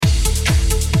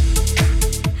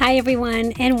Hi,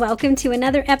 everyone, and welcome to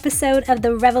another episode of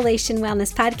the Revelation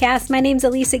Wellness Podcast. My name's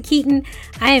Elisa Keaton.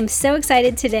 I am so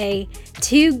excited today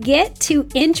to get to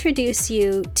introduce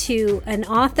you to an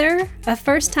author, a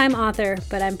first-time author,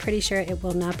 but I'm pretty sure it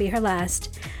will not be her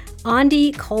last,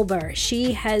 Aundi Kolber.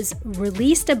 She has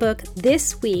released a book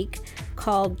this week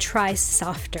called Try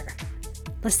Softer.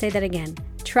 Let's say that again.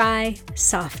 Try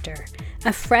Softer.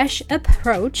 A fresh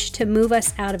approach to move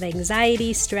us out of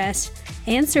anxiety, stress,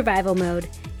 and survival mode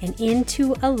and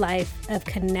into a life of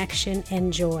connection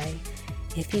and joy.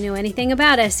 If you know anything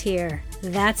about us here,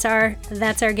 that's our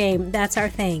game. That's our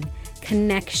thing.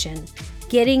 Connection.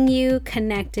 Getting you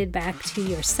connected back to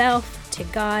yourself, to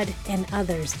God, and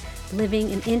others.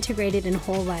 Living an integrated and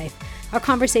whole life. Our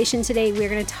conversation today, we're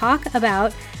going to talk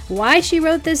about why she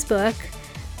wrote this book.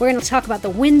 We're going to talk about the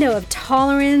window of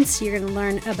tolerance. You're going to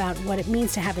learn about what it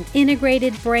means to have an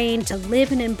integrated brain, to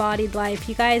live an embodied life.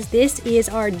 You guys, this is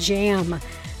our jam.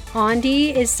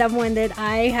 Aundi is someone that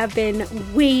I have been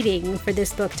waiting for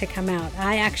this book to come out.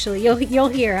 You'll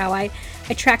hear how I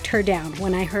tracked her down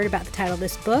when I heard about the title of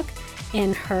this book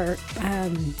and her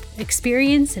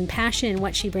experience and passion and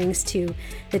what she brings to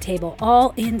the table,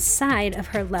 all inside of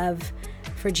her love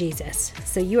for Jesus.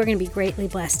 So you are going to be greatly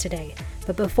blessed today.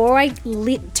 But before I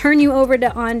turn you over to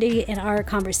Aundi and our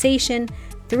conversation,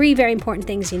 3 very important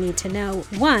things you need to know.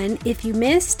 1, if you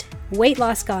missed Weight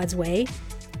Loss God's Way,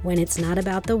 when it's not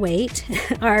about the weight,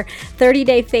 our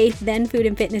 30-day faith, then food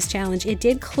and fitness challenge, it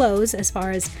did close as far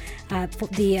as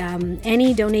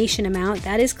any donation amount.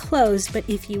 That is closed, but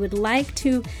if you would like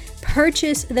to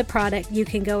purchase the product, you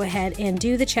can go ahead and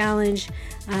do the challenge.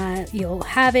 You'll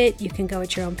have it. You can go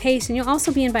at your own pace, and you'll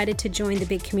also be invited to join the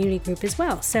big community group as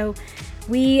well. So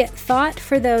we thought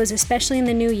for those, especially in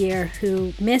the new year,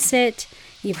 who miss it,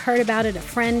 you've heard about it, a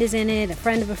friend is in it, a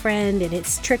friend of a friend, and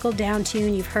it's trickled down to you,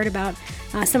 and you've heard about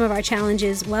some of our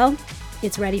challenges. Well,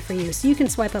 it's ready for you. So you can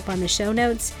swipe up on the show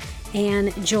notes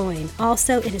and join.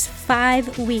 Also, it is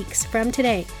 5 weeks from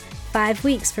today, 5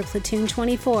 weeks for Platoon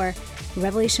 24,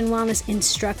 Revelation Wellness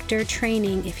Instructor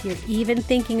Training. If you're even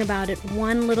thinking about it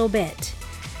one little bit,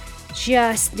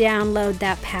 just download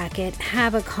that packet,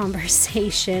 have a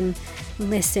conversation.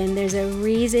 Listen, there's a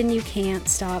reason you can't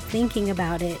stop thinking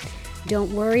about it.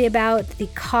 Don't worry about the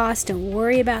cost. Don't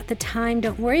worry about the time.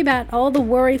 Don't worry about all the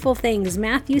worryful things.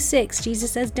 Matthew 6,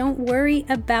 Jesus says, don't worry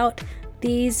about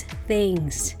these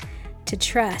things. To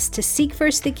trust, to seek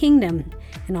first the kingdom,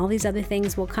 and all these other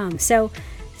things will come. So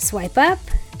swipe up,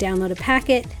 download a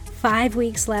packet, 5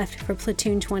 weeks left for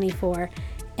Platoon 24.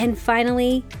 And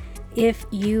finally, if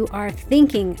you are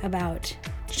thinking about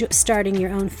starting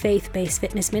your own faith-based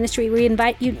fitness ministry, we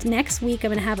invite you next week.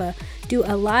 I'm going to do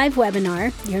a live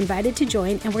webinar. You're invited to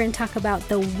join, and we're going to talk about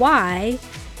the why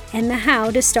and the how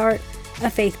to start a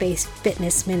faith-based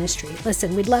fitness ministry.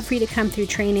 Listen, we'd love for you to come through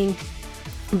training,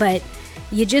 but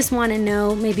you just want to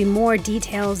know maybe more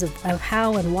details of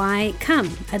how and why.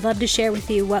 Come, I'd love to share with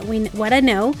you what I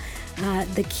know,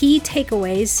 the key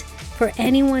takeaways for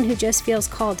anyone who just feels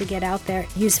called to get out there,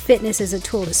 use fitness as a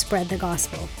tool to spread the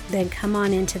gospel. Then come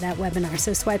on into that webinar.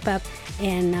 So swipe up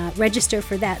and register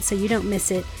for that so you don't miss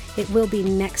it. It will be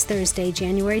next Thursday,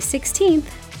 January 16th.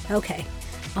 Okay,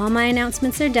 all my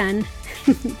announcements are done.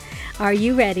 Are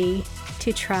you ready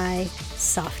to try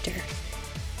softer?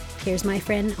 Here's my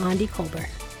friend Aundi Kolber.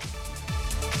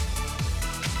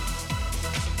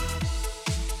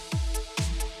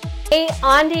 Hey,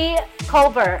 Aundi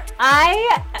Kolber.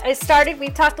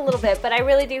 We've talked a little bit, but I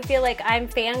really do feel like I'm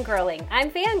fangirling.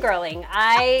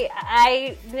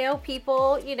 I know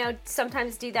people,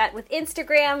 sometimes do that with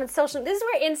Instagram and social. This is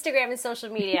where Instagram and social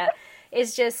media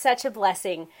is just such a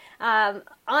blessing.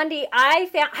 Aundi, I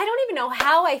don't even know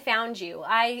how I found you.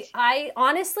 I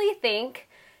honestly think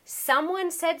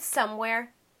someone said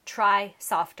somewhere, try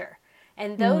softer.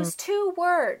 And those 2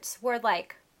 words were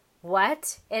like,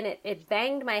 what? And it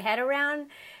banged my head around.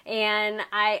 And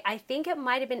I think it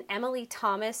might have been Emily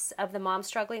Thomas of the Mom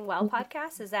Struggling Well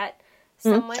podcast. Is that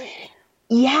someone?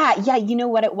 Yeah. You know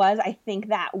what it was? I think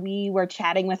that we were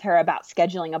chatting with her about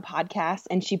scheduling a podcast,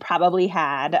 and she probably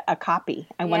had a copy.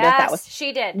 I wonder if that was.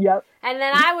 She did. Yep. And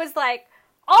then I was like,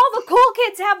 all the cool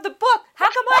kids have the book. How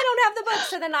come I don't have the book?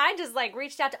 So then I just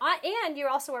reached out to, and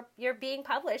you're being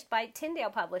published by Tyndale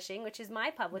Publishing, which is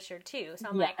my publisher too. So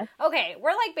I'm like, okay,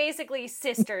 we're basically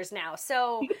sisters now.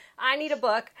 So I need a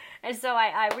book. And so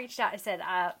I reached out and said,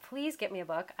 please get me a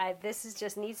book. This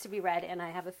just needs to be read. And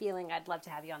I have a feeling I'd love to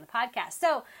have you on the podcast.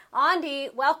 So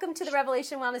Aundi, welcome to the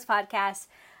Revelation Wellness Podcast.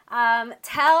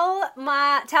 Tell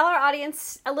our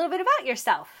audience a little bit about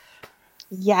yourself.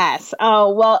 Yes.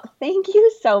 Oh, well, thank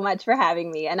you so much for having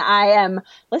me. And I'm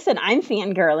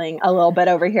fangirling a little bit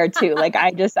over here too. Like,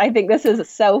 I think this is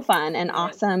so fun and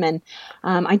awesome. And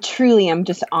I truly am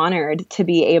just honored to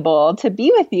be able to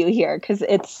be with you here because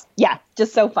it's,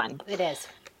 just so fun. It is.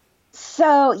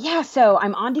 So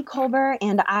I'm Andi Kolber,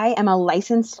 and I am a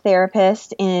licensed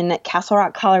therapist in Castle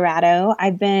Rock, Colorado.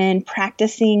 I've been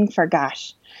practicing for,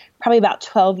 probably about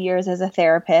 12 years as a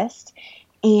therapist.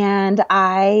 And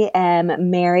I am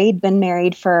been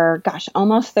married for,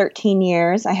 almost 13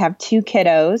 years. I have 2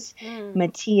 kiddos,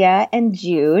 Mattia and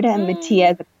Jude. And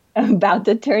Mattia is about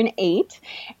to turn 8,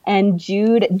 and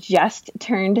Jude just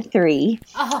turned 3.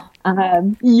 Oh.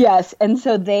 Yes. And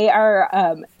so they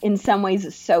are, in some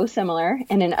ways, so similar,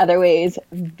 and in other ways,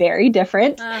 very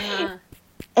different. Uh-huh.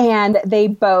 And they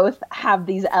both have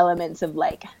these elements of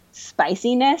like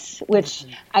spiciness, which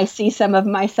I see some of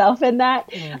myself in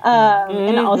that,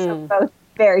 and also both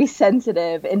very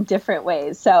sensitive in different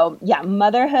ways. So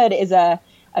motherhood is a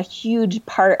huge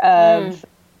part of,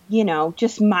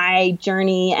 just my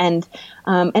journey. And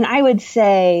I would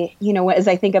say, as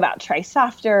I think about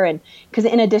TriSofter, and because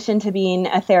in addition to being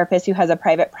a therapist who has a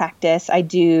private practice, I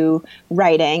do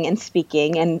writing and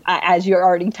speaking. And as you're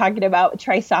already talking about,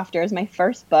 TriSofter is my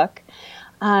first book.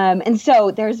 And so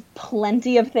there's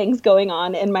plenty of things going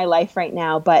on in my life right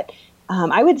now, but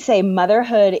I would say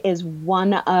motherhood is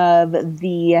one of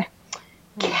the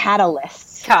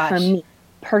catalysts for me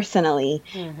personally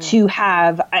to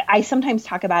have, I sometimes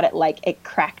talk about it like it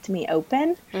cracked me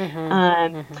open.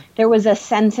 There was a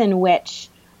sense in which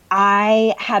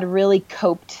I had really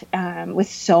coped with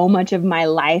so much of my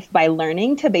life by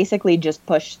learning to basically just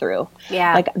push through.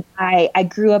 Yeah. Like I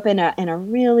grew up in a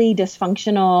really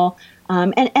dysfunctional,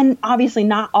 and obviously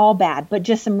not all bad, but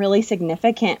just some really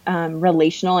significant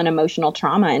relational and emotional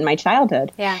trauma in my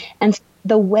childhood. Yeah. And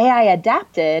the way I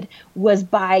adapted was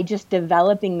by just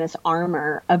developing this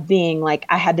armor of being like,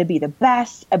 I had to be the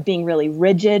best, of being really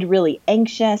rigid, really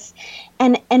anxious.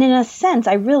 And in a sense,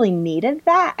 I really needed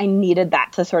that. I needed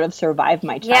that to sort of survive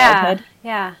my childhood.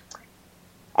 Yeah.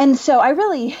 And so I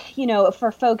really,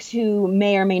 for folks who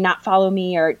may or may not follow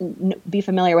me or be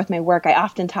familiar with my work, I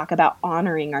often talk about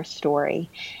honoring our story.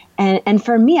 And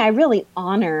for me, I really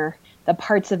honor the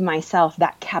parts of myself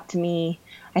that kept me,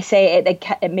 I say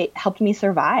it helped me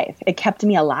survive. It kept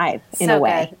me alive in a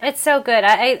way. Good. It's so good.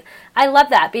 I love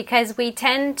that because we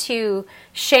tend to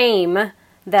shame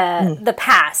the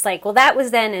past, like, well, that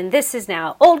was then and this is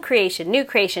now, old creation, new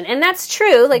creation. And that's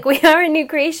true, like we are a new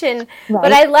creation. Right.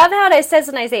 But I love how it says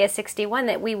in Isaiah 61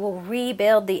 that we will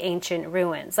rebuild the ancient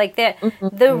ruins. Like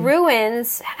the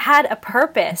ruins had a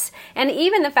purpose. And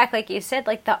even the fact, like you said,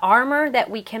 like the armor that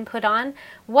we can put on,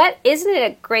 isn't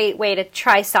it a great way to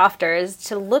try softer is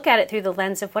to look at it through the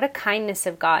lens of what a kindness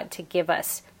of God to give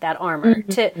us that armor,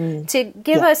 to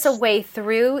give us a way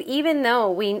through, even though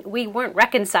we weren't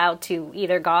reconciled to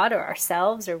either God or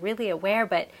ourselves or really aware,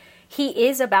 but He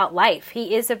is about life.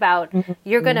 He is about,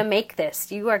 you're going to make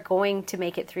this, you are going to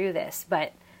make it through this,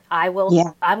 but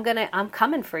I'm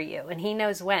coming for you, and He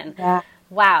knows when. Yeah.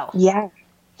 Wow. Yeah.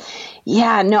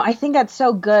 Yeah, no, I think that's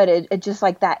so good. It just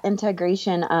like that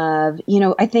integration of,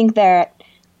 I think that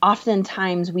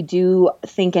oftentimes we do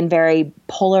think in very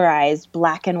polarized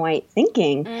black and white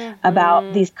thinking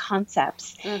about these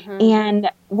concepts. And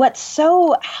what's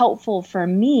so helpful for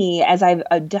me as I've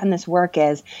done this work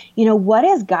is, what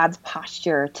is God's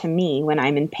posture to me when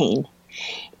I'm in pain?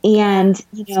 And,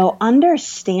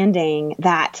 understanding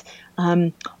that,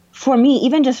 for me,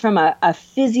 even just from a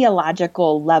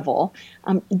physiological level,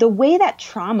 the way that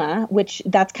trauma, which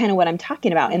that's kind of what I'm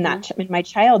talking about in my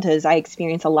childhood, I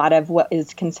experienced a lot of what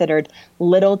is considered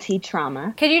little t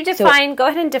trauma. Could you define, go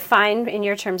ahead and define in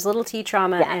your terms, little t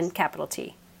trauma and capital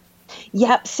T?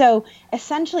 Yep. So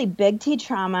essentially big T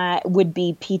trauma would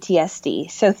be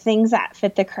PTSD. So things that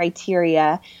fit the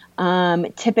criteria,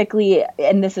 typically,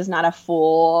 and this is not a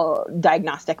full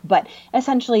diagnostic, but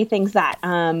essentially things that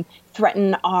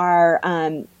threaten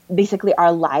basically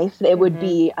our life. It would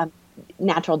be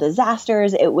natural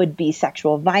disasters. It would be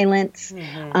sexual violence.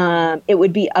 It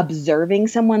would be observing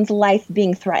someone's life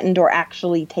being threatened or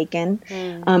actually taken.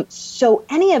 So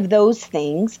any of those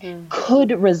things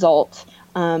could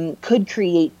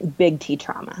create big T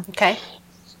trauma. Okay.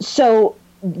 So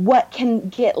what can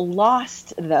get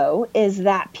lost, though, is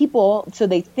that people, so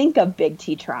they think of big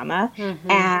T trauma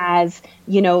as,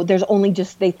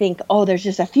 they think, oh, there's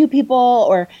just a few people,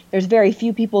 or there's very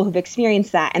few people who've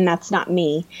experienced that, and that's not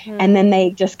me. And then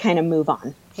they just kind of move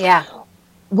on. Yeah.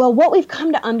 Well, what we've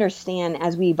come to understand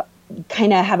as we've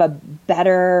kind of have a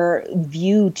better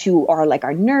view to our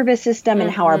nervous system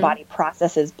and how our body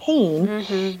processes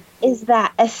pain is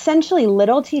that essentially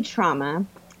little t trauma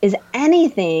is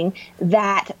anything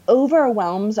that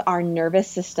overwhelms our nervous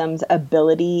system's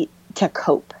ability to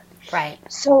cope. Right.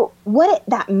 So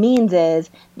that means is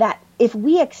that if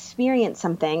we experience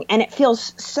something and it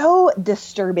feels so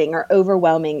disturbing or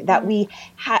overwhelming that we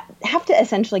have to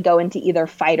essentially go into either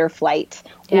fight or flight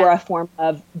or a form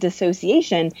of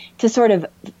dissociation to sort of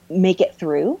make it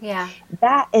through,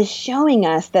 that is showing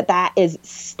us that is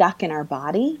stuck in our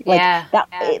body.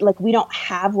 Like we don't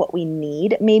have what we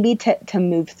need maybe to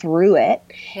move through it.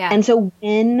 Yeah. And so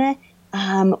when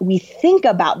we think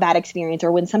about that experience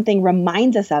or when something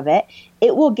reminds us of it,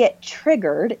 it will get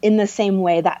triggered in the same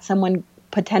way that someone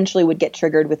potentially would get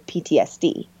triggered with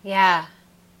PTSD. Yeah.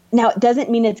 Now, it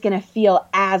doesn't mean it's going to feel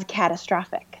as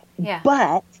catastrophic. Yeah.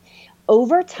 But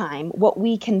over time, what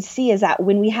we can see is that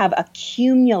when we have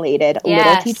accumulated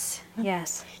little t,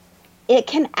 it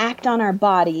can act on our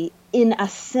body in a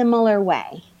similar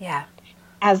way. Yeah.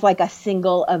 As like a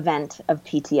single event of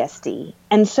PTSD.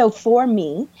 And so for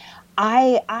me,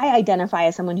 I identify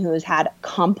as someone who has had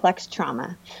complex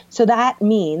trauma. So that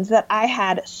means that I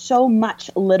had so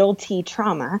much little t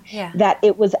trauma that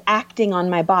it was acting on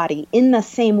my body in the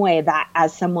same way that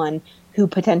as someone who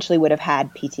potentially would have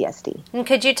had PTSD. And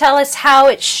could you tell us how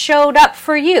it showed up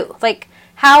for you? Like,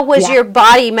 how was your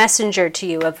body messenger to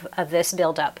you of this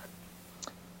buildup?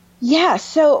 Yeah,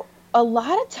 so a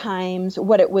lot of times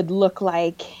what it would look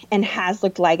like and has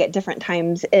looked like at different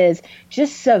times is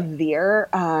just severe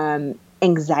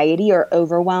anxiety or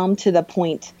overwhelm to the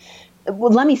point.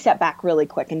 Well, let me step back really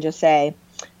quick and just say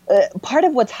part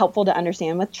of what's helpful to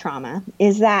understand with trauma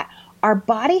is that our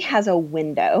body has a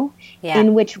window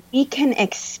in which we can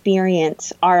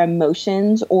experience our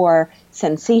emotions or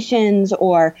sensations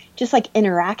or just like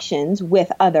interactions with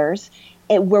others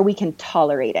where we can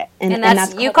tolerate it. And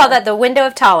that's you call that the window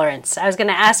of tolerance. I was going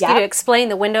to ask you to explain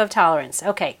the window of tolerance.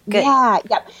 Okay, good. Yeah.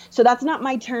 So that's not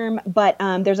my term, but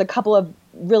there's a couple of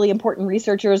really important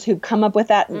researchers who've come up with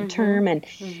that term. And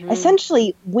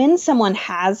essentially, when someone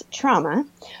has trauma,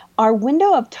 our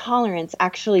window of tolerance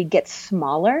actually gets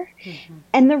smaller.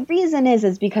 And the reason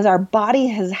is because our body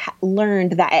has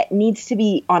learned that it needs to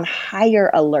be on higher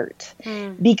alert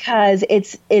because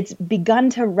it's begun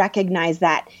to recognize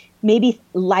that maybe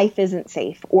life isn't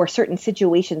safe or certain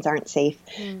situations aren't safe.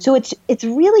 So it's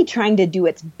really trying to do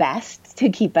its best to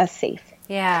keep us safe.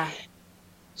 Yeah.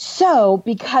 So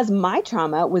because my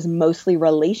trauma was mostly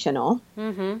relational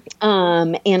and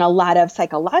a lot of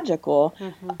psychological,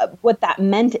 what that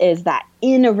meant is that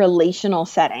in a relational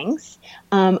settings,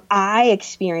 I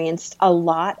experienced a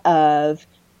lot of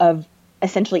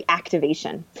essentially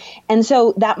activation. And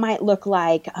so that might look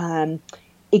like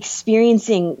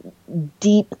experiencing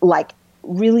deep, like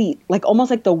really, like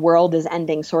almost like the world is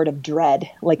ending sort of dread,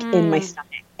 like in my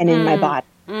stomach and in my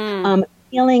body.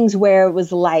 Feelings where it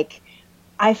was like,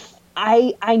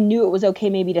 I knew it was okay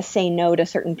maybe to say no to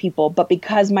certain people, but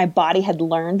because my body had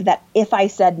learned that if I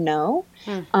said no,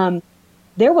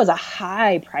 there was a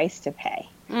high price to pay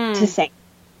to say.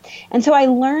 And so I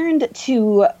learned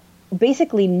to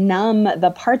basically numb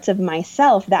the parts of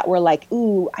myself that were like,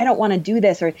 ooh, I don't want to do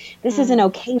this, or this isn't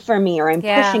okay for me, or I'm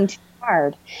pushing too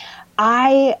hard.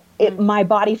 My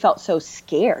body felt so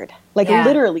scared, like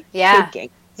literally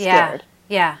shaking, scared.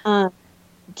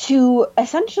 To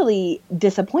essentially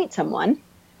disappoint someone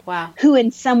who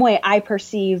in some way I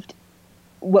perceived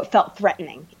what felt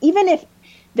threatening, even if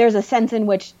there's a sense in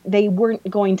which they weren't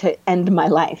going to end my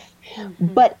life.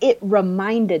 But it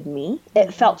reminded me,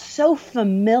 it felt so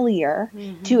familiar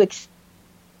to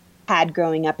had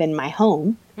growing up in my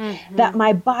home that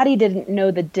my body didn't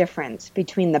know the difference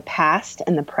between the past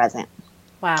and the present.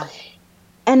 Wow.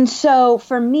 And so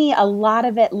for me, a lot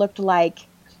of it looked like,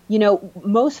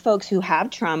 most folks who have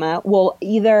trauma will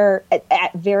either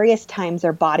at various times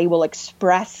their body will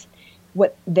express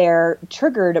what they're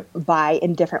triggered by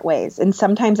in different ways. And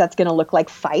sometimes that's going to look like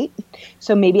fight.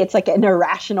 So maybe it's like an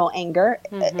irrational anger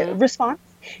response.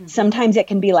 Sometimes it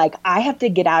can be like, I have to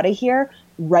get out of here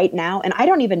right now. And I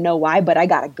don't even know why, but I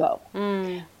got to go.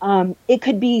 It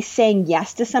could be saying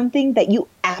yes to something that you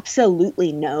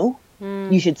absolutely know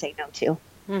you should say no to.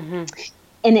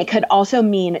 And it could also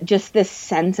mean just this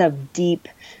sense of deep,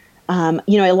 a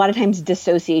lot of times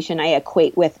dissociation I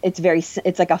equate with, it's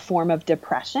like a form of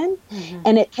depression.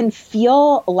 And it can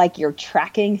feel like you're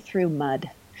tracking through mud,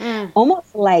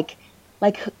 almost like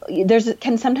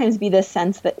can sometimes be this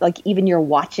sense that like even you're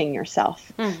watching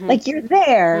yourself, like you're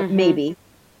there maybe,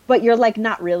 but you're like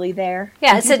not really there.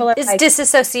 Yeah, it's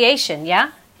disassociation.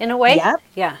 Yeah. in a way. Yep.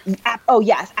 Yeah. Oh,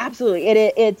 yes, absolutely.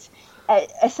 It's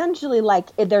essentially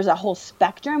like there's a whole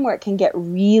spectrum where it can get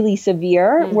really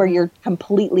severe, where you're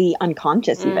completely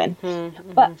unconscious even.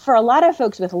 But for a lot of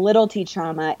folks with little t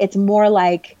trauma, it's more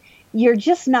like you're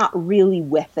just not really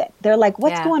with it. They're like,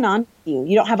 what's going on with you?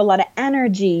 You don't have a lot of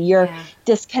energy. You're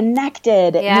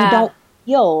disconnected. You don't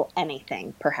feel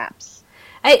anything, perhaps.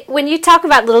 When you talk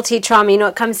about little t trauma,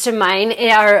 what comes to mind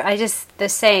are the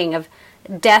saying of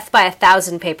death by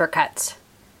 1,000 paper cuts.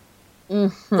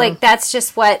 Like that's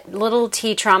just what little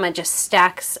t trauma just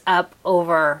stacks up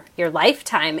over your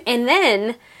lifetime. And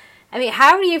then, I mean,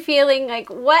 how are you feeling? Like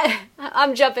what?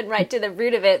 I'm jumping right to the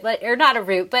root of it, or not a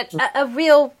root, but a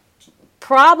real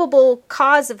probable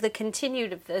cause of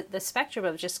the spectrum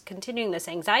of just continuing this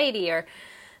anxiety or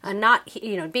not,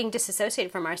 being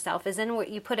disassociated from ourselves is then what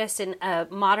you put us in a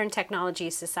modern technology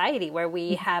society where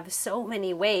we have so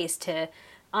many ways to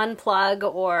unplug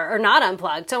or not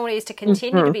unplug, so many ways to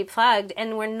continue to be plugged,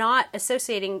 and we're not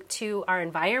associating to our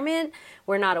environment.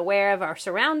 We're not aware of our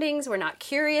surroundings. We're not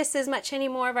curious as much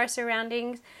anymore of our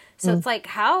surroundings. So it's like,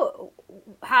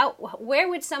 where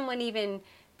would someone even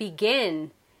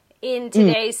begin in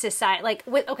today's society? Like,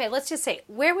 okay, let's just say,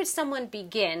 where would someone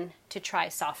begin to try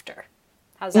softer?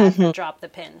 How's that for drop the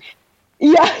pin?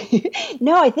 Yeah,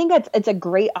 no, I think it's a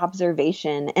great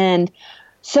observation. And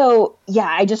so,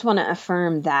 I just want to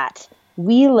affirm that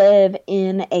we live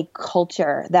in a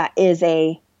culture that is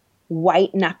a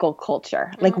white knuckle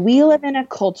culture. Like we live in a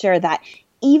culture that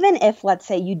even if, let's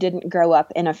say, you didn't grow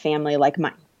up in a family like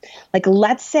mine, like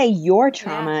let's say your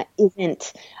trauma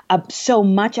isn't so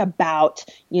much about,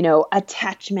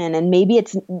 attachment, and maybe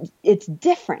it's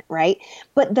different, right?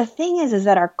 But the thing is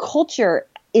that our culture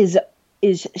is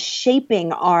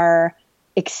shaping our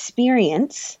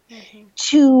experience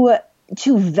to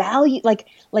value,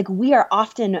 like we are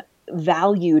often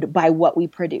valued by what we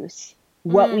produce,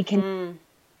 what we can,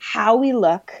 how we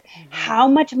look, how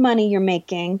much money you're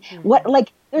making, what,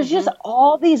 like, there's just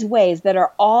all these ways that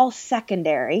are all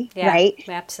secondary, right?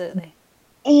 Absolutely.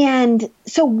 And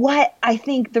so what I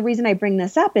think the reason I bring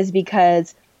this up is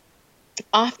because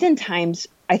oftentimes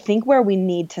I think where we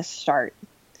need to start,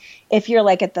 if you're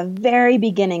like at the very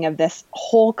beginning of this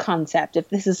whole concept, if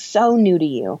this is so new to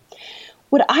you,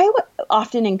 what I would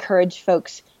often encourage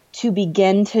folks to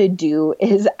begin to do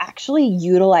is actually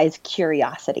utilize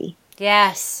curiosity.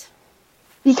 Yes.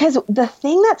 Because the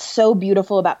thing that's so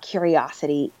beautiful about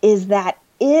curiosity is that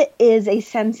it is a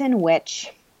sense in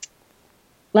which,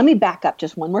 let me back up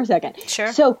just one more second.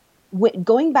 Sure. So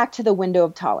going back to the window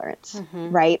of tolerance,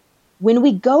 right? When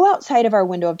we go outside of our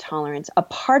window of tolerance, a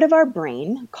part of our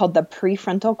brain called the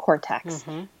prefrontal cortex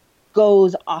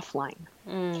goes offline.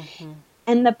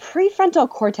 And the prefrontal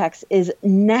cortex is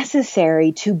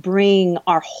necessary to bring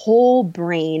our whole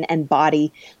brain and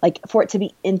body, like for it to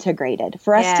be integrated,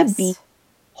 for us to be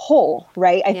whole,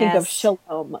 right? I think of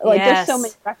shalom. Like there's so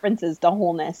many references to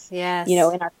wholeness,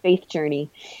 in our faith journey.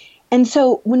 And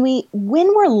so when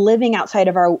we're living outside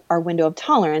of our window of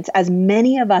tolerance, as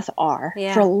many of us are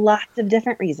for lots of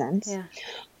different reasons,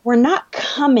 we're not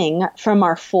coming from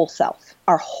our full self,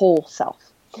 our whole self.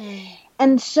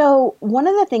 And so one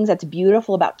of the things that's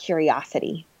beautiful about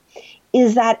curiosity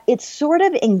is that it sort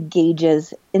of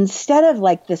engages, instead of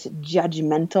like this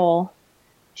judgmental,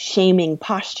 shaming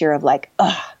posture of like,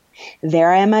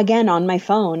 there I am again on my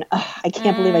phone. I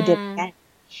can't believe I did it again.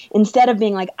 Instead of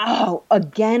being like,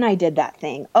 again I did that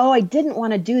thing. I didn't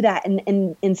want to do that.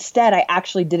 And instead I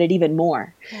actually did it even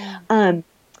more.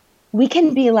 We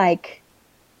can be like,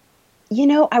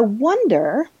 I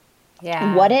wonder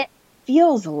what it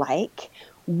feels like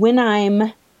when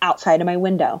I'm outside of my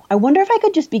window. I wonder if I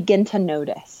could just begin to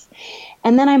notice.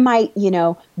 And then I might,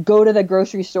 go to the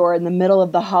grocery store in the middle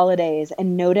of the holidays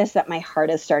and notice that my heart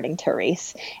is starting to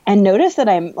race, and notice that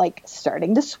I'm like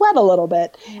starting to sweat a little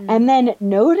bit. And then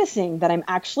noticing that I'm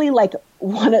actually like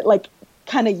want to like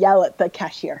kind of yell at the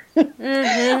cashier.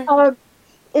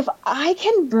 If I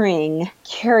can bring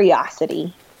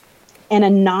curiosity and a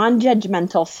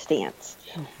non-judgmental stance,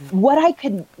 what I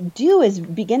could do is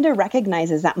begin to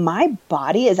recognize is that my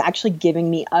body is actually giving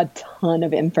me a ton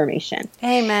of information.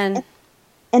 Amen.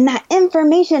 And that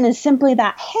information is simply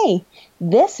that, hey,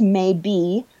 this may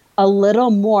be a little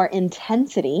more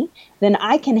intensity than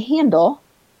I can handle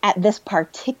at this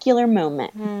particular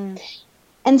moment.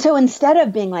 And so instead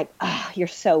of being like, you're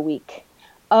so weak.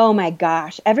 Oh my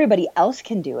gosh, everybody else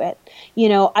can do it.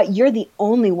 You're the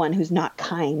only one who's not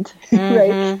kind,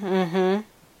 right?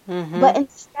 But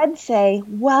instead say,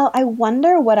 well, I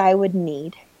wonder what I would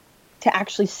need to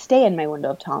actually stay in my window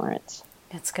of tolerance.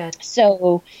 That's good.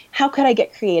 So how could I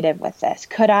get creative with this?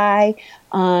 Could I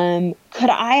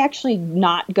actually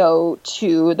not go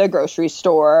to the grocery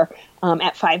store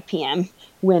at 5 p.m.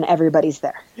 when everybody's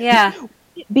there? Yeah.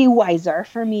 Be wiser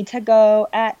for me to go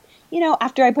at,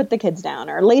 after I put the kids down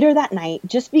or later that night,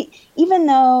 even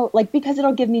though, like, because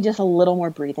it'll give me just a little more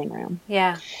breathing room.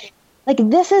 Yeah. Like,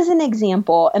 this is an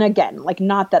example. And again, like,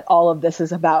 not that all of this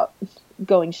is about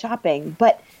going shopping,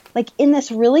 but like in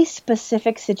this really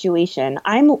specific situation,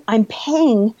 I'm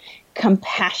paying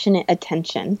compassionate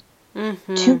attention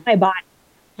to my body.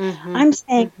 I'm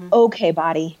saying, okay,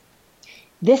 body,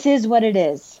 this is what it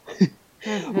is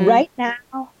right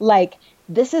now. Like,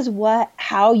 this is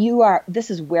how you are. This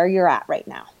is where you're at right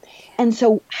now. And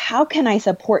so how can I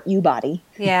support you, body?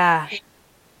 Yeah.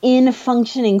 In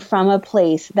functioning from a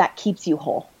place that keeps you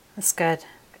whole. That's good.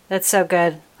 That's so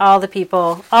good. All the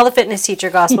fitness teacher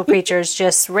gospel preachers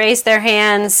just raised their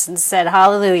hands and said,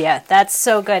 hallelujah. That's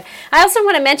so good. I also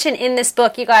want to mention in this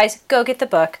book, you guys, go get the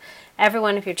book.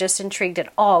 Everyone, if you're just intrigued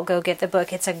at all, go get the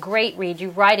book. It's a great read. You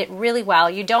write it really well.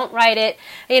 You don't write it,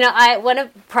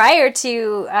 prior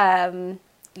to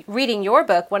reading your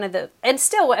book, and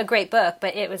still a great book,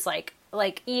 but it was like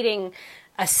eating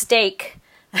a steak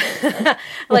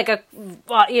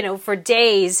for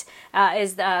days,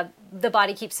 is The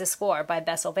Body Keeps the Score by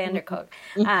Bessel van der Kolk.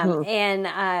 And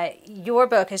your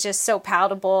book is just so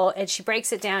palatable, and she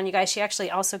breaks it down. You guys, she actually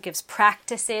also gives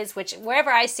practices, which wherever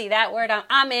I see that word,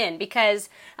 I'm in, because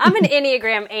I'm an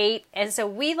Enneagram 8, and so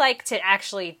we like to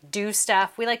actually do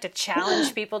stuff. We like to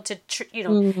challenge people to,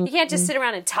 you can't just sit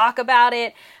around and talk about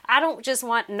it. I don't just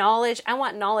want knowledge. I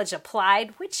want knowledge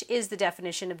applied, which is the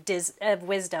definition of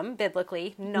wisdom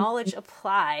biblically, knowledge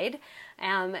applied.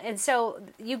 And so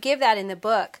you give that in the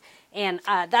book. And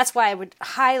that's why I would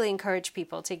highly encourage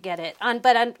people to get it.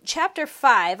 But on chapter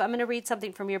 5, I'm going to read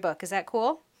something from your book. Is that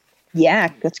cool? Yeah,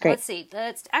 that's great. Let's see.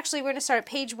 We're going to start at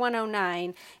page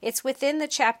 109. It's within the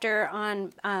chapter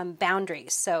on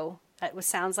boundaries. So it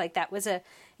sounds like that was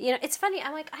it's funny.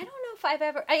 I'm like, I don't know if I've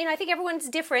ever, I think everyone's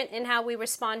different in how we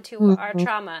respond to our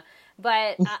trauma.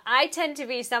 But I tend to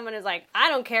be someone who's like, I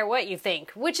don't care what you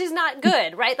think, which is not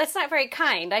good, right? That's not very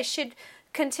kind. I should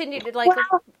continue to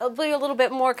be a little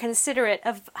bit more considerate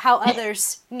of how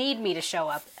others need me to show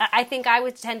up. I think I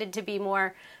tended to be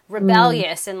more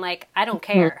rebellious and like, I don't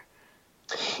care.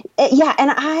 Yeah,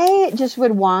 and I just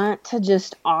would want to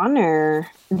just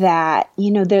honor that,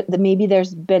 maybe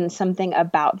there's been something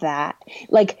about that.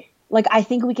 Like I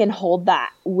think we can hold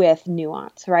that with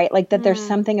nuance, right? Like that there's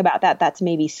something about that that's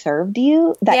maybe served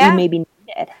you that you maybe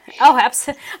needed. Oh,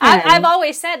 absolutely. I've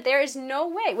always said there is no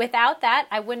way. Without that,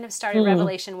 I wouldn't have started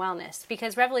Revelation Wellness,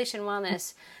 because Revelation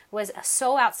Wellness was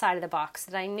so outside of the box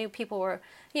that I knew people were,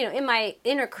 in my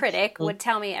inner critic would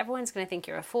tell me, everyone's going to think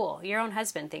you're a fool. Your own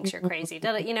husband thinks you're crazy.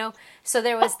 So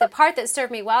there was the part that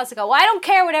served me well to go, well, I don't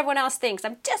care what everyone else thinks.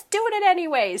 I'm just doing it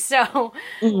anyway. So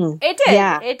it did.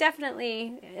 Yeah. It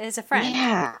definitely is a friend.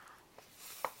 Yeah.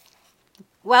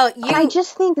 Well, I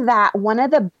just think that one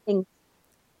of the things.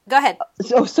 Go ahead.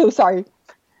 So sorry.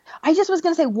 I just was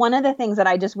going to say one of the things that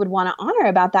I just would want to honor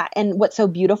about that, and what's so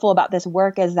beautiful about this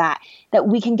work is that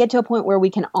we can get to a point where we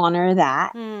can honor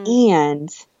that and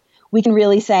we can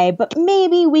really say, but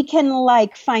maybe we can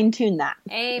fine tune that.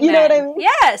 Amen. You know what I mean?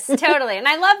 Yes, totally. And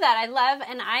I love that.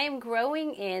 And I am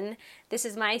growing in, this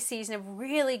is my season of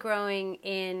really growing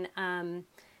in,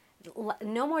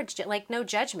 no more, no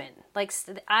judgment.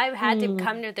 I've had to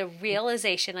come to the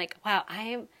realization, wow,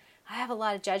 I have a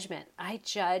lot of judgment.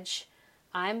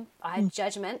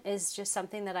 Judgment is just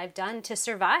something that I've done to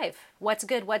survive. What's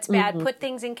good, what's bad, put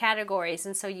things in categories,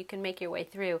 and so you can make your way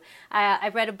through. I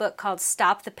read a book called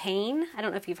Stop the Pain. I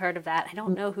don't know if you've heard of that. I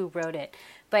don't know who wrote it,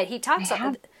 but he talks.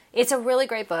 It's a really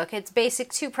great book. Its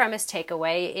basic two-premise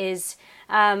takeaway is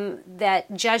that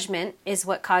judgment is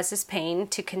what causes pain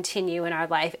to continue in our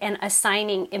life, and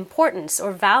assigning importance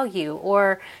or value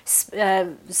or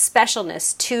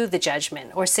specialness to the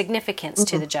judgment or significance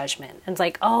to the judgment. And it's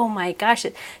like, oh my gosh.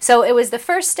 So it was the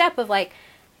first step of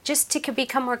just to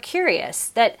become more curious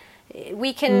that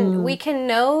we can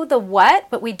know the what,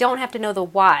 but we don't have to know the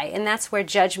why. And that's where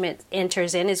judgment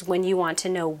enters in, is when you want to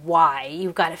know why.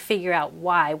 You've got to figure out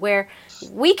why. Where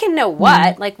we can know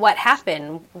what, what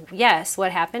happened. Yes,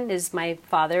 what happened is my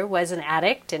father was an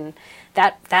addict, and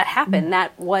that happened.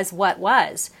 That was what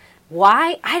was.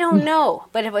 Why? I don't know.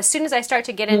 But as soon as I start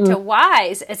to get into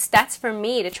whys, that's for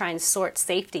me to try and sort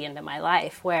safety into my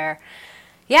life, where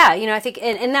Yeah, I think,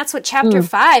 and that's what chapter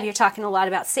 5, you're talking a lot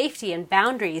about safety and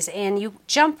boundaries, and you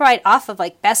jump right off of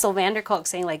like Bessel van der Kolk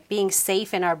saying like being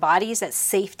safe in our bodies, that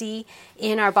safety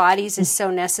in our bodies is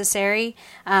so necessary.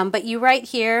 But you write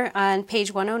here on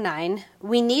page 109,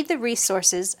 we need the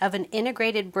resources of an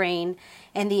integrated brain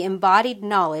and the embodied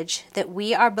knowledge that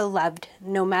we are beloved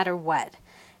no matter what.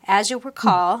 As you'll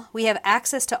recall, we have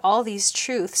access to all these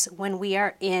truths when we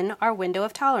are in our window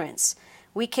of tolerance.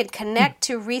 We can connect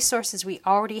to resources we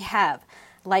already have,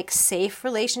 like safe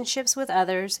relationships with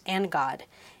others and God.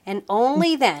 And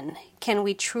only then can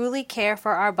we truly care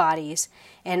for our bodies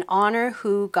and honor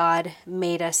who God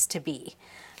made us to be.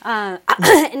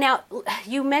 Now,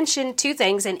 you mentioned two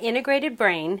things, an integrated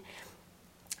brain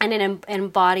and an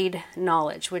embodied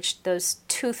knowledge, which those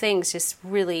two things just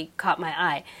really caught my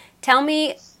eye.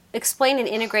 Explain an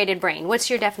integrated brain. What's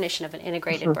your definition of an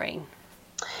integrated brain?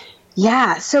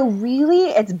 Yeah, so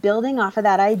really it's building off of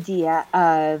that idea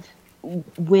of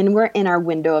when we're in our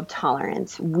window of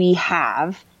tolerance, we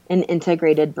have an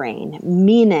integrated brain,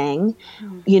 meaning,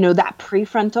 that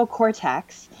prefrontal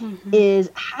cortex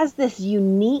has this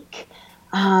unique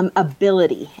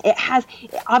ability. It has,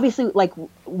 obviously, like,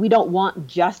 we don't want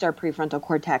just our prefrontal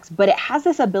cortex, but it has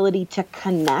this ability to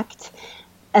connect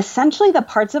essentially the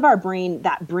parts of our brain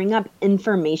that bring up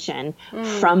information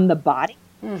from the body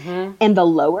and the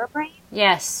lower brain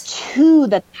to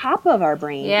the top of our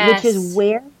brain, which is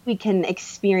where we can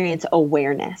experience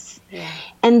awareness.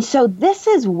 And so this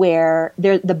is where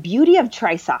the beauty of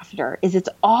TriSofter is it's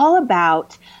all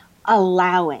about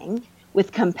allowing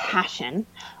with compassion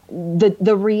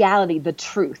the reality, the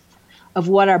truth of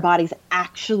what our body's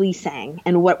actually saying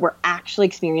and what we're actually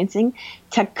experiencing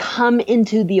to come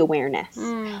into the awareness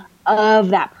of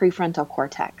that prefrontal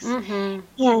cortex.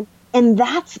 And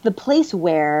that's the place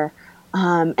where,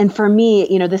 and for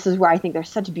me, this is where I think there's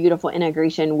such beautiful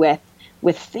integration with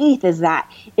faith, is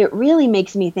that it really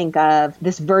makes me think of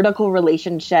this vertical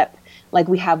relationship like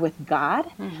we have with God.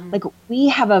 Like we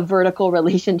have a vertical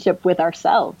relationship with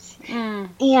ourselves.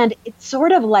 And it's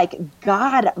sort of like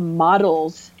God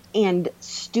models and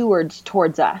stewards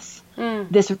towards us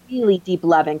this really deep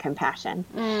love and compassion.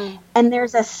 And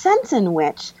there's a sense in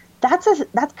which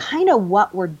that's kind of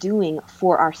what we're doing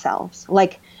for ourselves.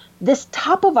 Like this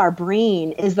top of our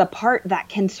brain is the part that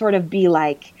can sort of be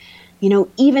like,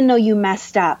 even though you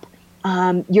messed up,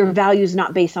 your value is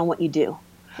not based on what you do,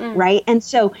 right? And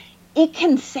so it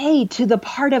can say to the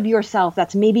part of yourself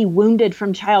that's maybe wounded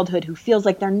from childhood, who feels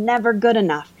like they're never good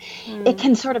enough, it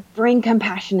can sort of bring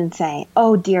compassion and say,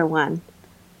 oh, dear one,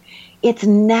 it's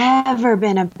never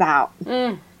been about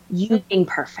you being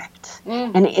perfect.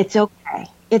 And it's okay.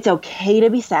 It's okay to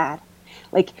be sad.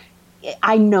 Like,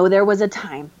 I know there was a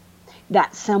time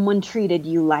that someone treated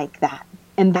you like that.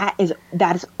 And that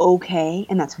is okay.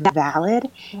 And that's valid.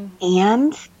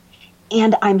 And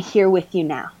I'm here with you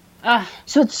now.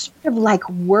 So it's sort of like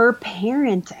we're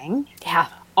parenting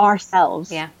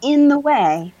ourselves in the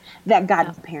way that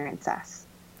God parents us.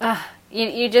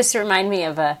 You just remind me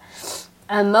of a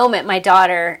moment. My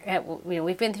daughter,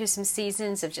 we've been through some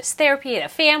seasons of just therapy and a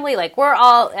family. Like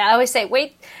I always say,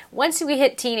 wait, once we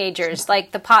hit teenagers,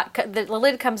 like the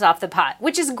lid comes off the pot,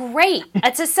 which is great.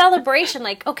 It's a celebration.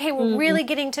 Like, okay, we're really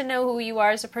getting to know who you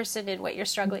are as a person and what you're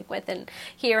struggling with, and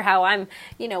hear how I'm,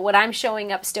 what I'm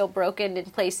showing up still broken in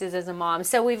places as a mom.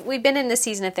 So we've been in this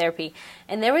season of therapy,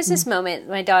 and there was this moment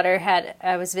my daughter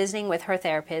I was visiting with her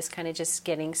therapist, kind of just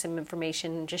getting some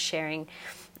information and just sharing.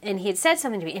 And he had said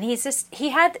something to me, and he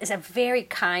had a very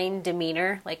kind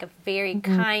demeanor, like a very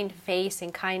kind face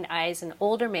and kind eyes, an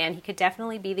older man. He could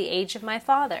definitely be the age of my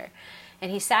father. And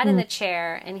he sat in the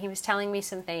chair, and he was telling me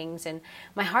some things, and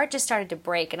my heart just started to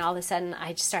break, and all of a sudden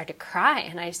I just started to cry,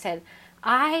 and I said,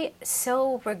 I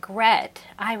so regret,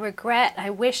 I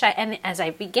wish and as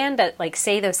I began to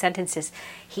say those sentences,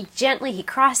 he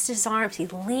crossed his arms, he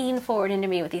leaned forward into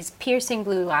me with these piercing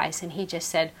blue eyes, and he just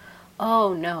said,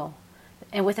 oh no.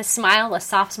 And with a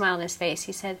soft smile on his face,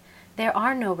 he said, there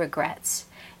are no regrets.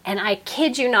 And I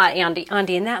kid you not, Andy,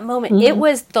 in that moment, it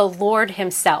was the Lord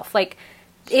himself. Like,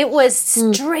 it was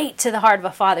straight to the heart of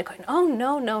a father going, oh,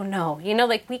 no, no, no.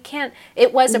 We can't,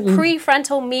 it was a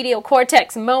prefrontal medial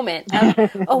cortex moment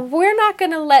of, we're not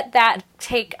going to let that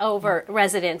take over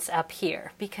residence up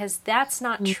here, because that's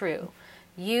not true.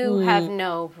 You have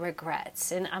no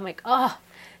regrets. And I'm like, oh.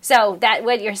 So that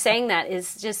what you're saying, that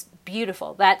is just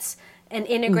beautiful. That's an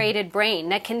integrated brain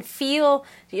that can feel,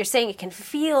 you're saying it can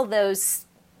feel those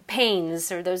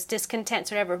pains or those discontents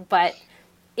or whatever, but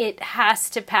it has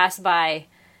to pass by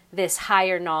this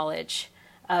higher knowledge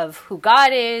of who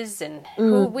God is and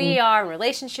who we are in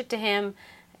relationship to him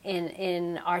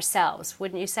in ourselves,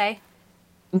 wouldn't you say?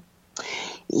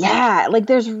 Yeah, like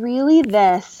there's really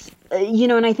this,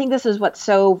 and I think this is what's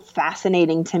so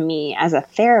fascinating to me as a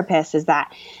therapist is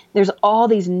that there's all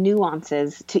these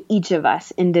nuances to each of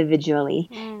us individually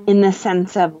in the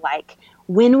sense of like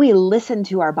when we listen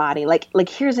to our body, like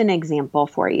here's an example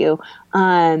for you.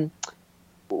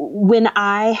 When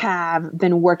I have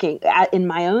been working in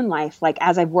my own life, like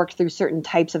as I've worked through certain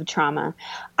types of trauma,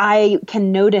 I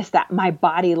can notice that my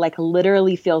body like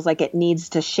literally feels like it needs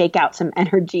to shake out some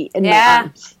energy in my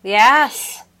arms.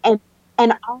 Yes. And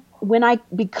when I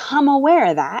become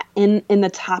aware of that in the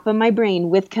top of my brain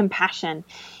with compassion,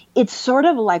 it's sort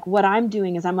of like what I'm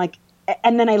doing is I'm like,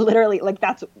 and then I literally like,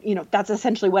 that's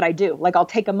essentially what I do. Like I'll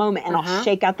take a moment and I'll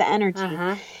shake out the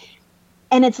energy.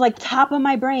 And it's like top of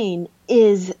my brain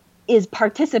is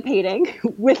participating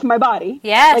with my body.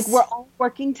 Yes. Like we're all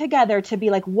working together to be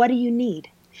like, what do you need?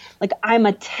 Like I'm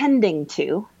attending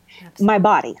to my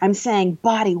body. I'm saying,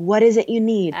 body, what is it you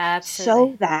need?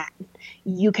 Absolutely. So that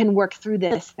you can work through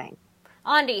this thing.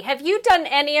 Andi, have you done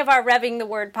any of our Revving the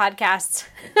Word podcasts?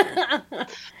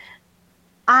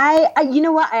 You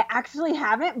know what? I actually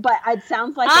haven't, but it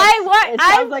sounds like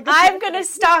I'm going to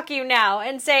stalk you now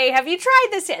and say, have you tried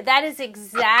this? That is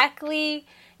exactly,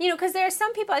 because there are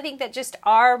some people I think that just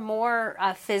are more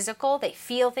physical. They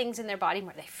feel things in their body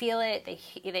more. They feel it.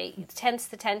 They tense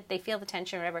they feel the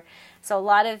tension or whatever. So a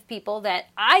lot of people that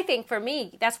I think for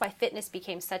me, that's why fitness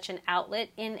became such an outlet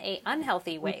in a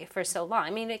unhealthy way for so long.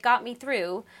 I mean, it got me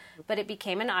through, but it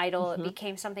became an idol. It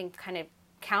became something kind of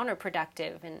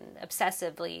counterproductive and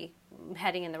obsessively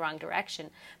heading in the wrong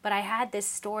direction. But I had this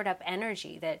stored up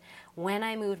energy that when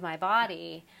I moved my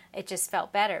body, it just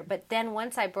felt better. But then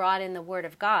once I brought in the Word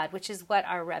of God, which is what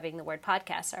our Revving the Word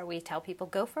podcasts are, we tell people,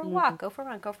 go for a walk, go for a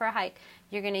run, go for a hike.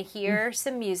 You're going to hear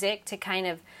some music to kind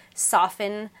of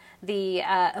soften the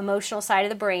emotional side of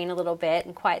the brain a little bit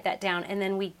and quiet that down. And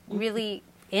then we really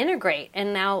integrate.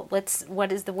 And now what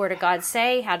does the Word of God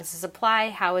say? How does this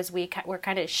apply? How is we're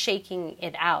kind of shaking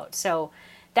it out? So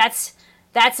that's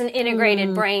an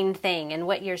integrated brain thing. And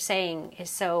what you're saying is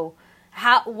so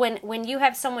when you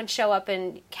have someone show up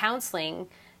in counseling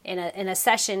in a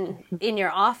session in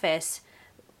your office,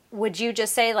 would you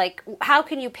just say like, how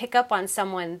can you pick up on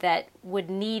someone that would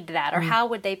need that, or how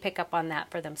would they pick up on that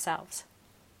for themselves?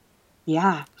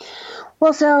 Yeah.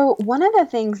 Well, so one of the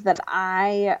things that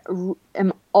I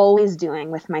am always doing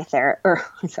with my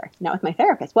not with my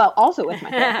therapist, well, also with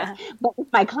my therapist, but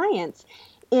with my clients,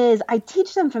 is I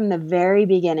teach them from the very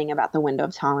beginning about the window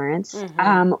of tolerance.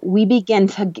 We begin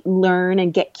to learn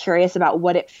and get curious about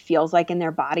what it feels like in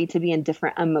their body to be in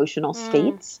different emotional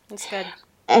states. That's good.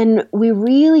 And we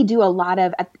really do a lot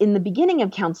of, in the beginning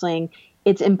of counseling,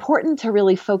 it's important to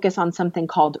really focus on something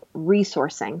called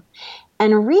resourcing.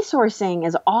 And resourcing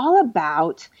is all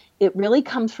about, it really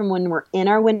comes from when we're in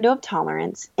our window of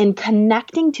tolerance and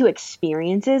connecting to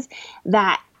experiences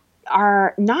that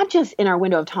are not just in our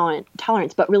window of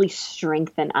tolerance, but really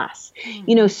strengthen us.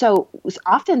 So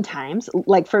oftentimes,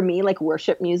 like for me, like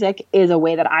worship music is a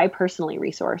way that I personally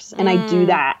resource. And I do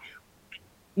that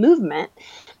movement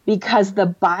because the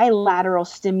bilateral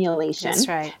stimulation That's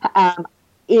right.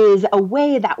 Is a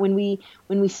way that when we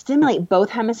stimulate both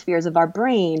hemispheres of our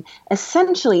brain,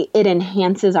 essentially it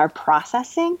enhances our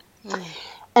processing.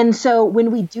 And so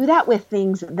when we do that with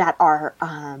things that are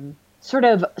sort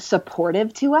of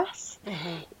supportive to us,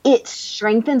 it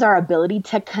strengthens our ability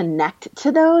to connect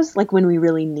to those like when we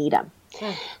really need them.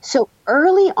 So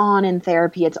early on in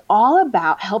therapy, it's all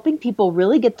about helping people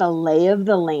really get the lay of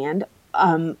the land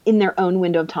in their own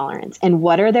window of tolerance and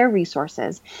what are their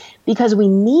resources, because we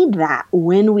need that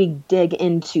when we dig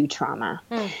into trauma.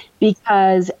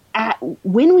 Because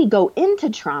when we go into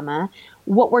trauma,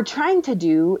 what we're trying to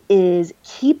do is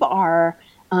keep our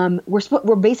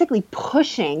we're basically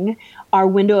pushing our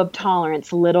window of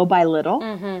tolerance little by little,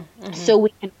 so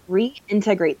we can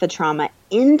reintegrate the trauma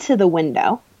into the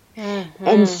window,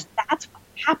 and that's what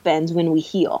happens when we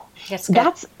heal.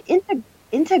 That's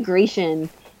integration.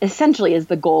 Essentially is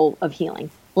the goal of healing.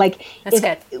 Like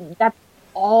that's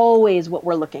always what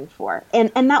we're looking for.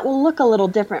 And that will look a little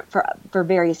different for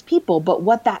various people. But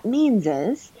what that means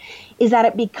is that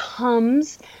it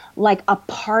becomes like a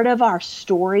part of our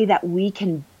story that we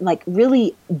can like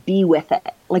really be with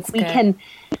it. Like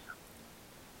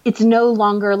it's no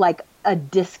longer like a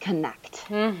disconnect.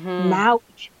 Now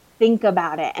we can think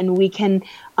about it and we can,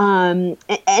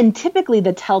 and typically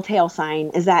the telltale sign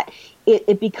is that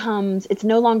it's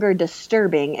no longer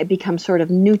disturbing. It becomes sort of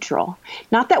neutral.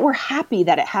 Not that we're happy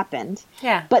that it happened,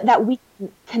 but that we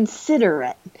can consider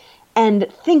it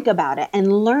and think about it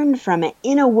and learn from it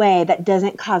in a way that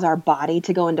doesn't cause our body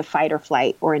to go into fight or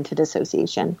flight or into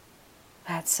dissociation.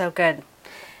 That's so good.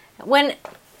 When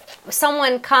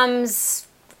someone comes,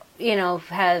 we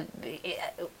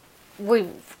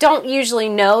don't usually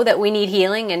know that we need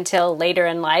healing until later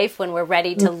in life, when we're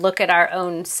ready to look at our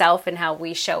own self and how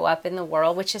we show up in the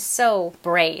world, which is so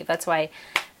brave. That's why,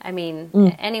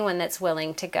 anyone that's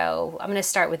willing to go, I'm going to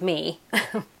start with me.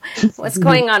 What's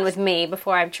going on with me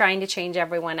before I'm trying to change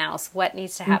everyone else? What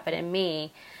needs to happen in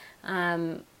me?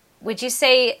 Would you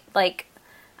say,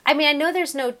 I know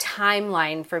there's no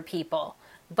timeline for people,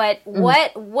 but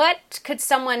what could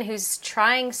someone who's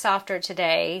trying softer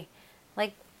today,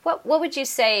 what would you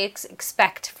say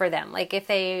expect for them? If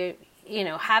they,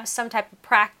 have some type of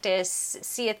practice,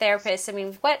 see a therapist.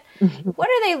 What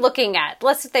are they looking at?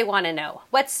 That's what they want to know.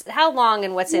 How long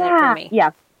and what's in it for me?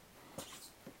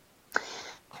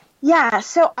 Yeah.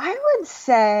 So I would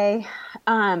say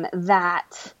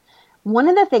that one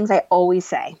of the things I always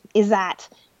say is that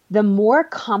the more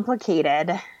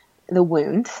complicated the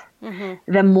wound,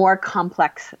 the more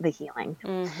complex the healing.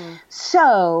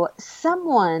 So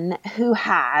someone who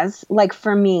has,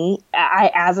 for me,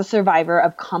 as a survivor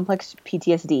of complex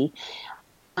PTSD,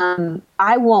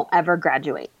 I won't ever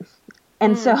graduate.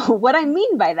 And so what I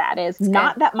mean by that is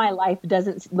not that my life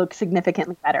doesn't look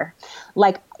significantly better.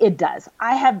 It does.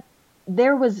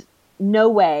 There was no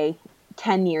way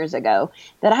 10 years ago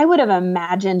that I would have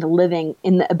imagined living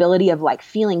in the ability of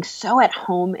feeling so at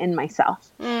home in myself,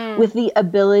 with the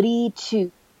ability to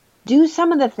do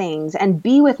some of the things and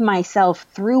be with myself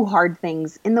through hard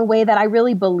things in the way that I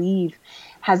really believe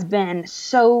has been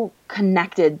so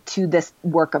connected to this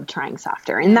work of trying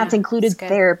softer. And that's included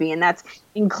therapy, and that's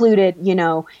included,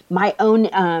 my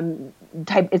own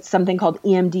type. It's something called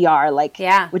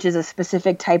EMDR, which is a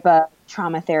specific type of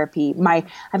trauma therapy. I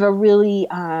have a really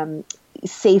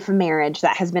safe marriage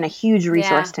that has been a huge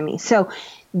resource to me. So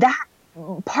that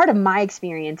part of my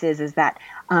experience is that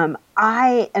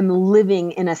I am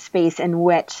living in a space in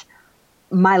which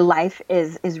my life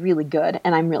is really good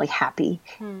and I'm really happy.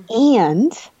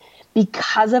 And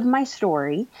because of my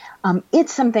story,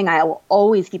 it's something I will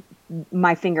always keep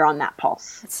my finger on that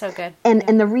pulse. That's so good.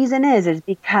 And the reason is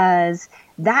because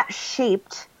that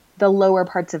shaped the lower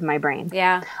parts of my brain.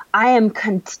 Yeah. I am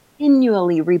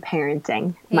continually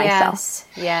reparenting myself.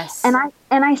 Yes. And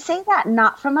I say that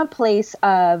not from a place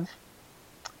of,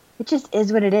 it just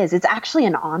is what it is. It's actually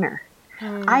an honor.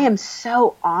 I am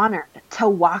so honored to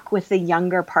walk with the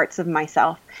younger parts of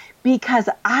myself because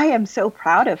I am so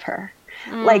proud of her.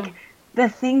 The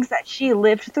things that she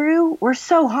lived through were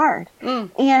so hard.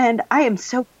 And I am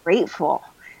so grateful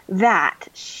that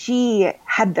she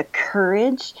had the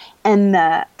courage and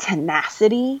the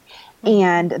tenacity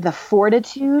and the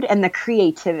fortitude and the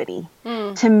creativity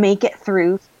to make it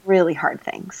through really hard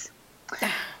things.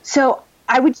 So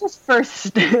I would just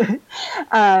first,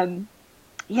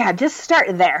 just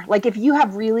start there. If you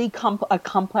have really a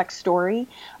complex story,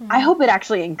 I hope it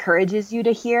actually encourages you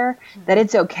to hear that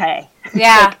it's okay.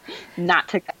 Yeah. Not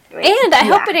to graduate. And I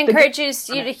hope it encourages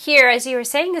you to hear, as you were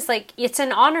saying, is it's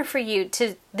an honor for you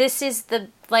to, this is the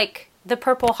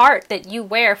Purple Heart that you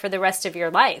wear for the rest of your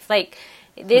life.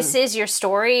 This is your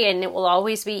story, and it will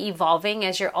always be evolving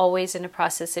as you're always in a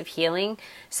process of healing.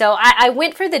 So I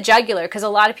went for the jugular because a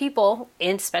lot of people,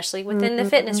 especially within the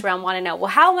fitness realm, want to know,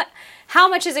 well, how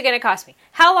much is it going to cost me?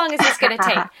 How long is this going to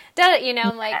take?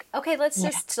 I'm like, okay, let's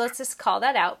just call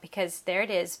that out because there it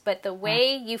is. But the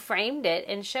way you framed it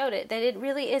and showed it, that it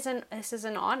really isn't. This is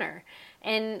an honor,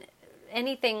 and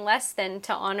anything less than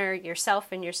to honor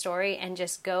yourself and your story and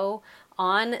just go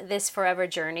on this forever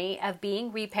journey of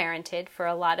being reparented for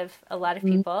a lot of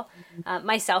people,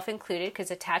 myself included, because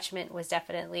attachment was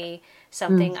definitely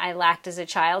something I lacked as a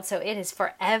child. So it is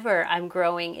forever I'm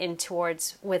growing in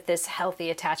towards with this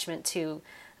healthy attachment to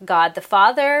God the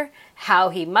Father, how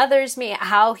He mothers me,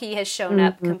 how He has shown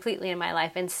up completely in my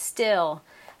life. And still,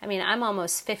 I'm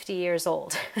almost 50 years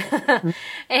old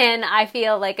and I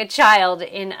feel like a child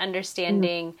in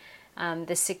understanding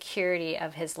the security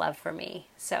of His love for me.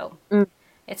 So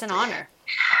it's an honor.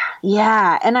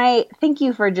 Yeah. And I thank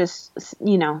you for just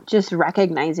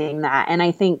recognizing that. And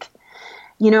I think,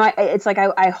 it's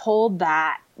I hold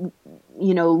that,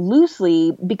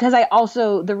 loosely because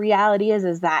the reality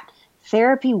is that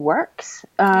therapy works.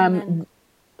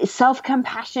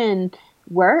 Self-compassion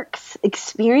works.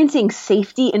 Experiencing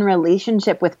safety in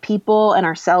relationship with people and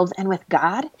ourselves and with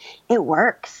God, it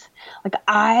works.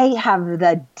 I have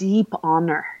the deep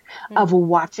honor of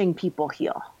watching people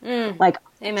heal.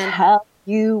 Amen. Tell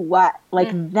you what,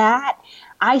 that,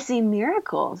 I see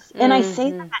miracles. And I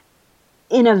say that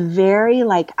in a very,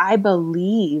 I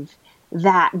believe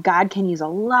that God can use a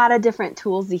lot of different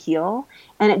tools to heal.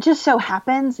 And it just so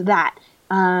happens that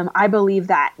I believe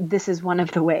that this is one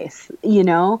of the ways,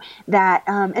 that,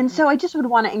 and so I just would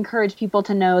want to encourage people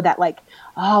to know that, like,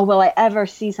 oh, will I ever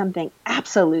see something?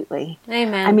 Absolutely.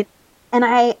 Amen. I mean, and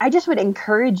I just would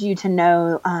encourage you to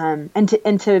know, and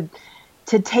to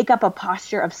take up a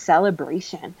posture of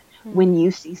celebration when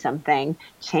you see something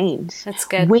change. That's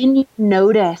good. When you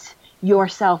notice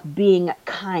yourself being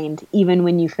kind, even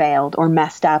when you failed or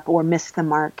messed up or missed the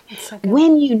mark. So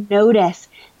when you notice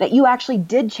that you actually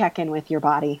did check in with your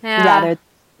body rather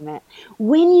than it.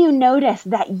 When you notice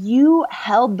that you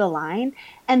held the line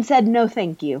and said, no,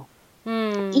 thank you,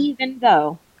 even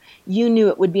though you knew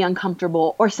it would be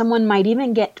uncomfortable, or someone might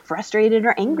even get frustrated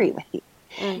or angry with you.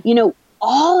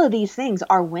 All of these things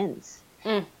are wins.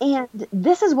 And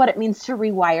this is what it means to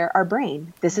rewire our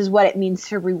brain. This is what it means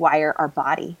to rewire our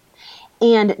body.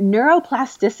 And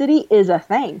neuroplasticity is a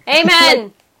thing.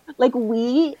 Amen. like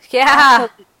we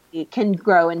can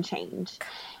grow and change.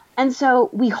 And so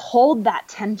we hold that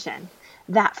tension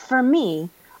that for me,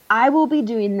 I will be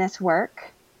doing this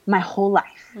work my whole life.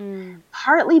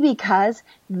 Partly because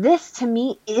this to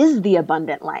me is the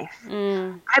abundant life.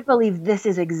 I believe this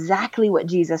is exactly what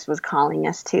Jesus was calling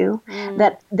us to,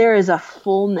 that there is a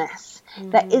fullness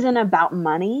that isn't about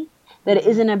money, that it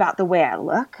isn't about the way I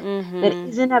look, that it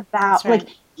isn't about,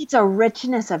 it's a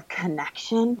richness of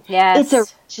connection. Yes. It's a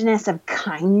richness of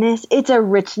kindness. It's a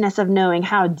richness of knowing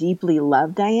how deeply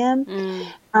loved I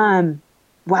am.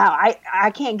 Wow, I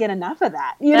can't get enough of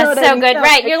that. You know what I mean? Good,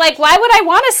 right? You're like, why would I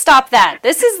want to stop that?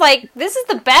 This is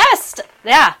the best.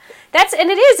 Yeah,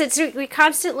 we're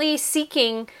constantly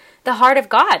seeking the heart of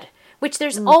God, which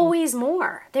there's always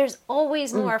more. There's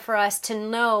always more for us to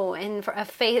know, and for a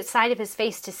side of His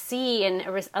face to see, and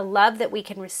a love that we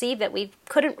can receive that we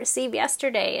couldn't receive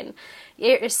yesterday. And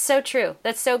it's so true.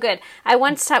 That's so good.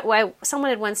 Someone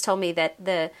had once told me that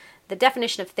the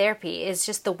definition of therapy is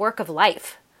just the work of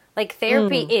life. Like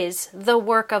therapy is the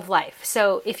work of life.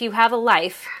 So if you have a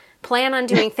life, plan on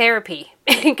doing therapy,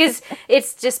 because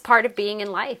it's just part of being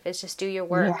in life. It's just do your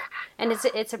work. And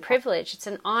it's a privilege. It's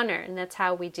an honor. And that's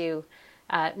how we do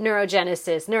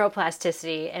neurogenesis,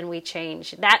 neuroplasticity, and we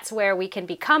change. That's where we can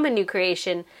become a new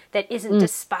creation that isn't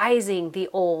despising the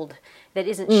old, that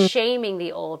isn't shaming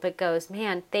the old, but goes,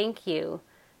 man, thank you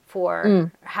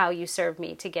for how you served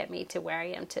me to get me to where I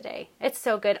am today. It's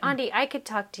so good. Andi, I could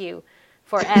talk to you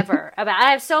forever about.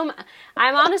 I'm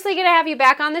honestly going to have you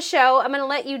back on the show. I'm going to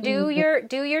let you do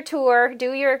your tour,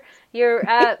 do your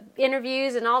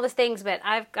interviews and all the things. But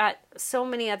I've got so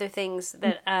many other things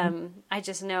that I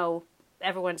just know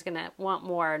everyone's going to want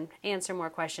more and answer more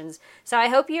questions. So I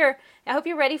hope you're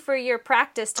ready for your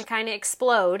practice to kind of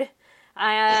explode.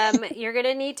 You're going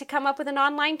to need to come up with an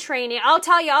online training. I'll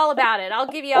tell you all about it.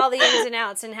 I'll give you all the ins and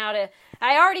outs and how to.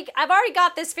 I've already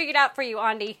got this figured out for you,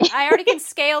 Andi. I already can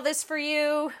scale this for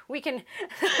you. We can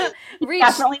reach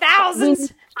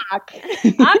thousands. I'm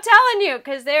telling you,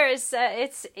 because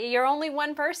you're only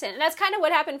one person, and that's kind of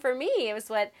what happened for me. It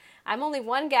was I'm only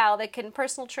one gal that can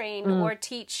personal train or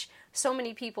teach so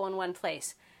many people in one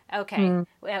place. Okay,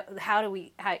 well, how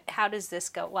does this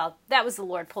go? Well, that was the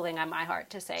Lord pulling on my heart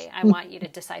to say, I want you to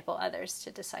disciple others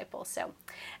to disciple. So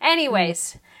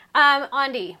anyways,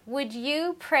 Andi, would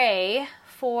you pray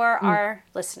for our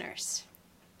listeners?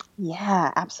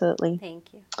 Yeah, absolutely.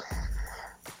 Thank you.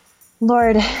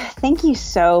 Lord, thank you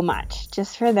so much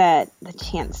just for the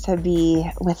chance to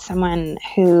be with someone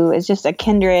who is just a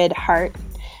kindred heart,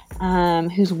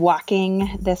 who's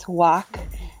walking this walk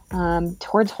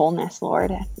towards wholeness,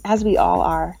 Lord, as we all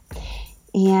are.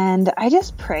 And I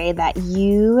just pray that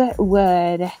you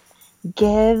would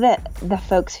give the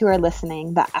folks who are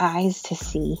listening the eyes to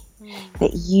see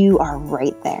that you are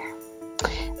right there,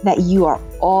 that you are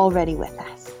already with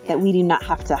us, that we do not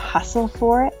have to hustle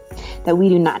for it, that we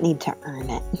do not need to earn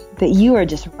it, that you are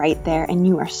just right there and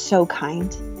you are so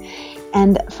kind.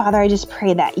 And Father, I just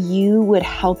pray that you would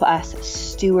help us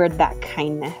steward that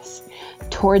kindness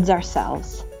towards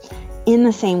ourselves in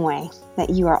the same way that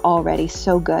you are already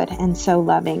so good and so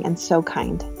loving and so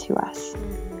kind to us.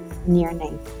 In your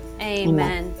name.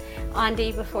 Amen.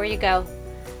 Andi, before you go,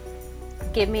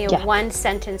 give me one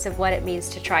sentence of what it means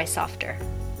to try softer.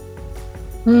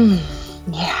 I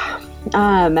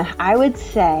would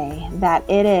say that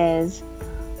it is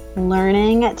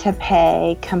learning to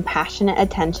pay compassionate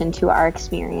attention to our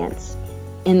experience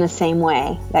in the same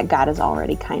way that God is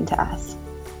already kind to us.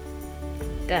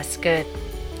 That's good.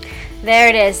 There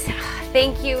it is.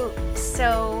 Thank you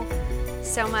so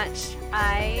much.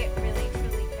 I really